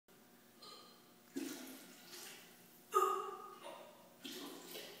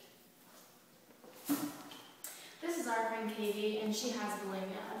I'm Katie, and she has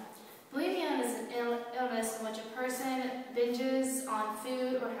bulimia. Bulimia is an illness in which a person binges on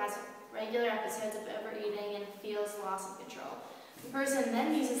food or has regular episodes of overeating and feels loss of control. The person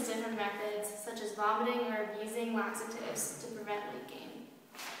then uses different methods, such as vomiting or abusing laxatives, to prevent weight gain.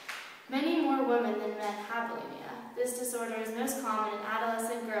 Many more women than men have bulimia. This disorder is most common in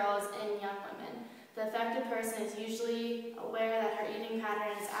adolescent girls and young women. The affected person is usually aware that her eating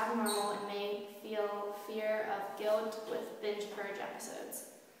pattern is abnormal and may feel fear of guilt with binge purge episodes.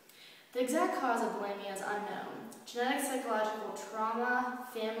 The exact cause of bulimia is unknown. Genetic, psychological trauma,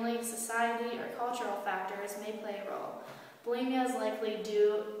 family, society, or cultural factors may play a role. Bulimia is likely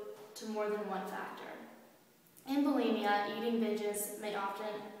due to more than one factor. In bulimia, eating binges may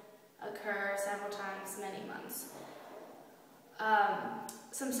often occur several times, many months.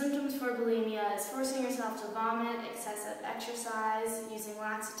 Some symptoms for bulimia is forcing yourself to vomit, excessive exercise, using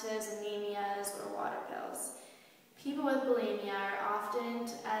laxatives, anemias, or water pills. People with bulimia are often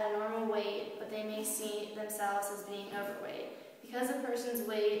at a normal weight, but they may see themselves as being overweight. Because a person's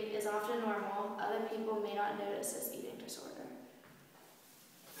weight is often normal, other people may not notice this eating disorder.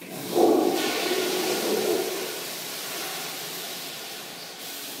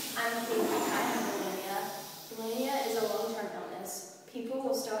 I'm Katie. I have bulimia. Bulimia is a long-term illness. People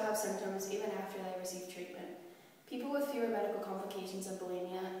will still have symptoms even after they receive treatment. People with fewer medical complications of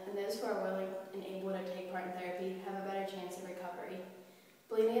bulimia and those who are willing and able to take part in therapy have a better chance of recovery.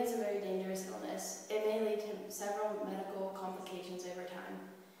 Bulimia is a very dangerous illness. It may lead to several medical complications over time.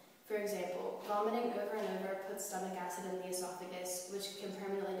 For example, vomiting over and over puts stomach acid in the esophagus, which can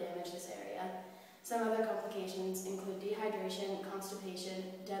permanently damage this area. Some other complications include dehydration, constipation,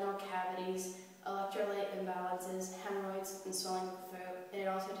 dental cavities, electrolyte imbalances, hemorrhoids, and swelling of the throat, and it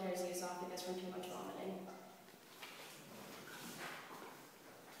also tears the esophagus from too much vomiting.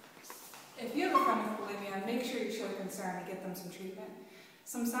 If you have a friend with bulimia, make sure you show concern and get them some treatment.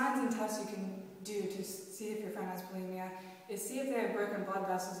 Some signs and tests you can do to see if your friend has bulimia is see if they have broken blood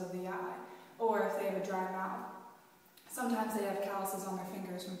vessels of the eye, or if they have a dry mouth. Sometimes they have calluses on their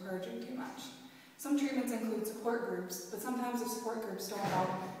fingers from purging too much. Some treatments include support groups, but sometimes if support groups don't help,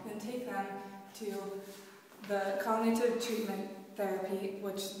 then take them to the cognitive treatment therapy,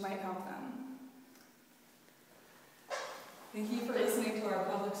 which might help them. Thank you for listening to our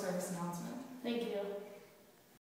public service announcement. Thank you.